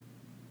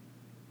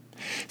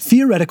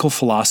Theoretical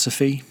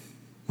philosophy,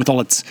 with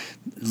all its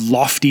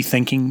lofty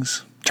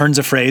thinkings, turns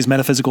of phrase,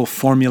 metaphysical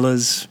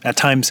formulas, at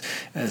times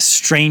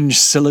strange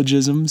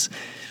syllogisms,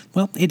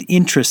 well, it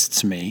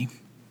interests me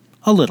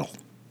a little.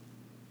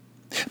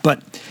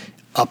 But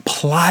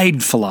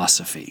applied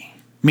philosophy,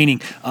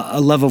 meaning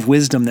a love of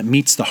wisdom that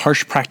meets the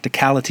harsh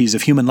practicalities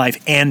of human life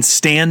and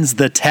stands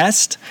the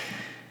test,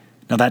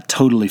 now that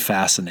totally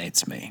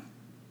fascinates me.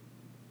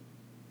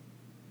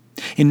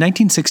 In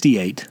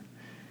 1968,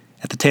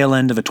 at the tail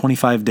end of a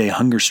 25-day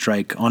hunger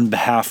strike on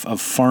behalf of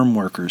farm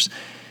workers,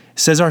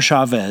 Cesar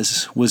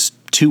Chavez was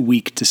too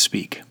weak to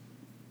speak.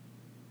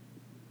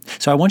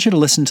 So I want you to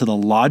listen to the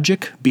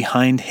logic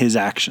behind his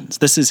actions.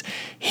 This is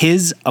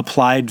his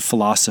applied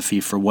philosophy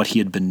for what he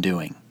had been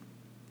doing.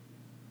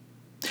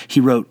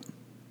 He wrote,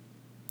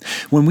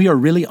 "When we are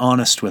really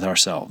honest with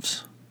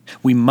ourselves,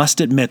 we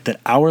must admit that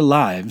our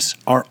lives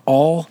are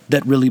all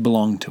that really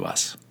belong to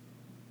us.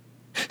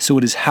 So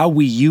it is how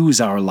we use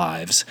our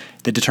lives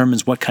that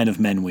determines what kind of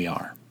men we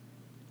are.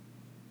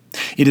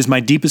 It is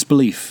my deepest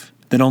belief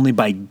that only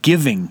by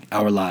giving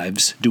our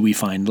lives do we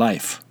find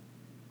life.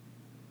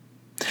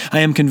 I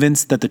am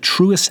convinced that the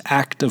truest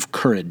act of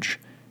courage,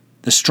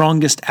 the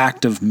strongest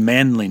act of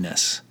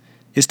manliness,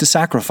 is to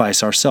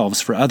sacrifice ourselves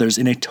for others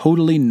in a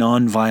totally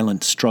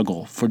nonviolent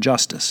struggle for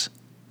justice.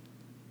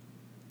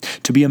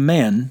 To be a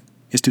man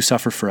is to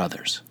suffer for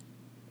others.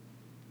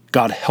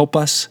 God help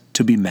us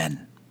to be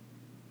men."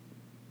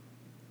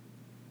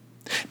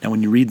 Now,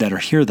 when you read that or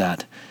hear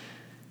that,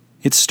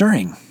 it's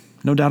stirring,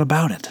 no doubt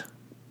about it.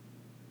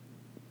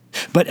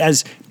 But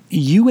as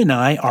you and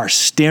I are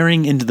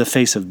staring into the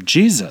face of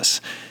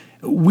Jesus,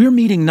 we're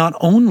meeting not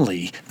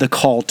only the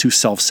call to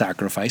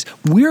self-sacrifice,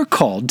 we're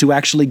called to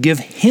actually give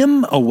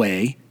Him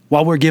away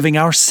while we're giving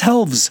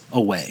ourselves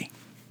away.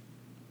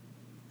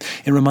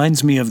 It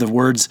reminds me of the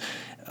words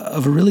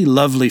of a really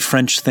lovely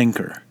French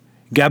thinker,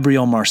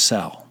 Gabriel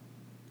Marcel.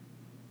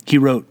 He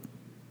wrote,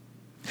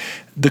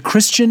 "The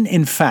Christian,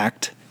 in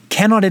fact,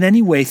 cannot in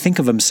any way think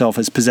of himself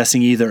as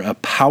possessing either a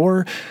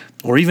power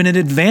or even an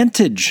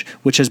advantage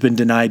which has been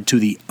denied to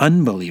the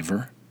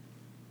unbeliever.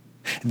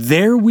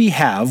 There we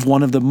have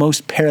one of the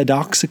most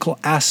paradoxical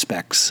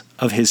aspects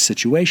of his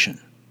situation.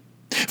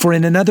 For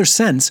in another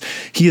sense,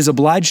 he is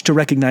obliged to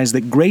recognize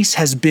that grace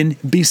has been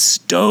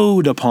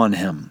bestowed upon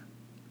him.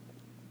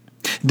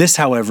 This,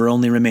 however,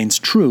 only remains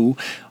true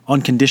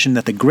on condition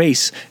that the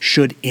grace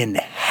should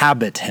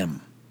inhabit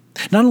him,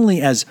 not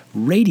only as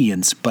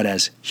radiance, but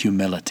as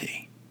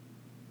humility.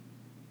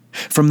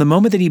 From the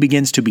moment that he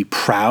begins to be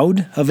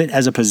proud of it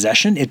as a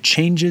possession, it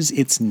changes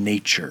its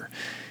nature.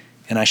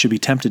 And I should be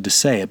tempted to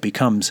say it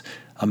becomes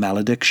a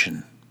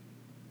malediction."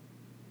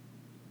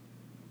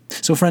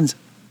 So friends,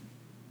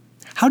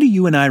 how do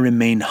you and I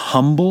remain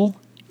humble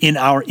in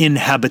our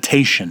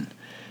inhabitation,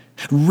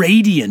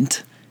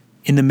 radiant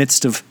in the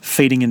midst of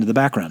fading into the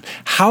background?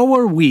 How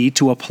are we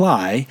to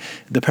apply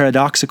the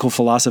paradoxical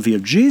philosophy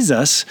of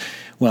Jesus,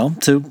 well,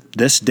 to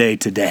this day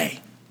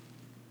today?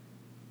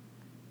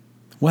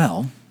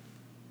 Well,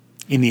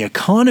 in the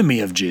economy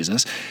of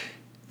Jesus,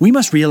 we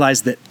must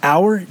realize that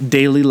our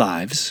daily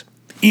lives,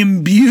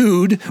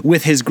 imbued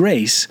with His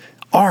grace,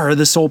 are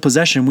the sole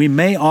possession we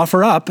may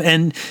offer up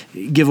and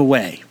give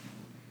away.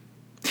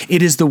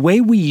 It is the way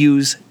we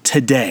use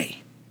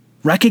today,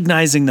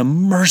 recognizing the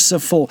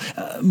merciful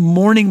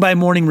morning by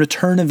morning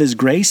return of His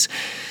grace,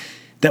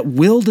 that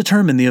will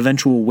determine the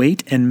eventual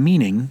weight and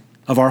meaning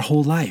of our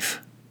whole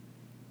life.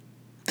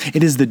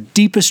 It is the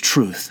deepest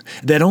truth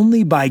that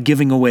only by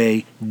giving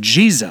away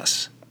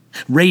Jesus,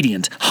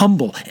 radiant,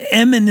 humble,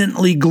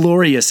 eminently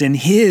glorious in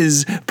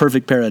His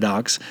perfect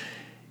paradox,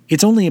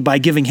 it's only by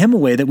giving Him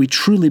away that we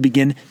truly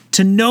begin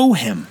to know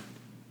Him.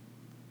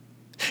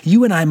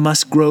 You and I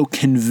must grow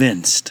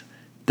convinced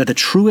that the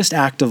truest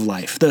act of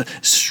life, the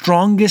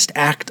strongest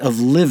act of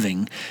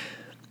living,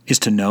 is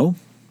to know,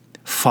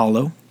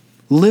 follow,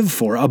 live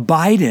for,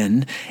 abide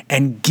in,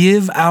 and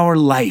give our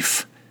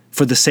life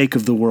for the sake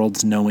of the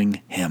world's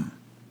knowing Him.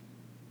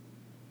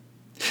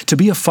 To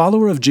be a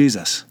follower of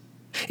Jesus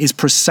is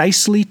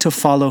precisely to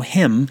follow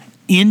Him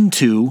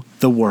into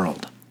the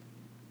world,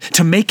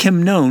 to make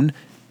Him known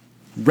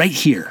right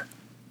here.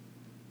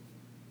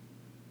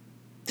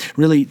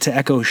 Really, to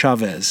echo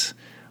Chavez,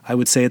 I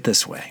would say it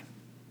this way: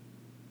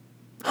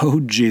 "Oh,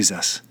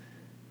 Jesus,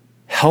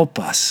 help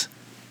us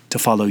to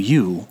follow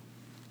you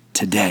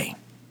today."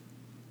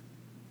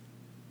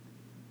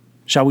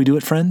 Shall we do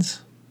it,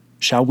 friends?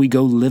 Shall we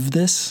go live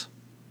this?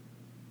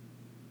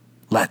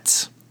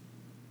 Let's.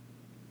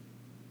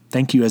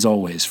 Thank you, as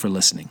always, for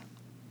listening.